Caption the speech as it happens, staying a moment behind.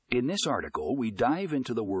In this article, we dive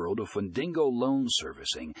into the world of Fundingo loan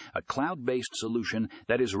servicing, a cloud-based solution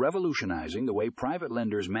that is revolutionizing the way private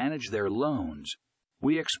lenders manage their loans.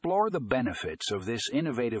 We explore the benefits of this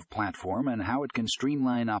innovative platform and how it can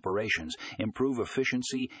streamline operations, improve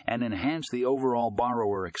efficiency, and enhance the overall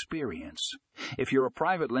borrower experience. If you're a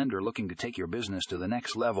private lender looking to take your business to the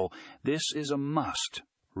next level, this is a must.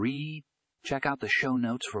 Check out the show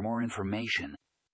notes for more information.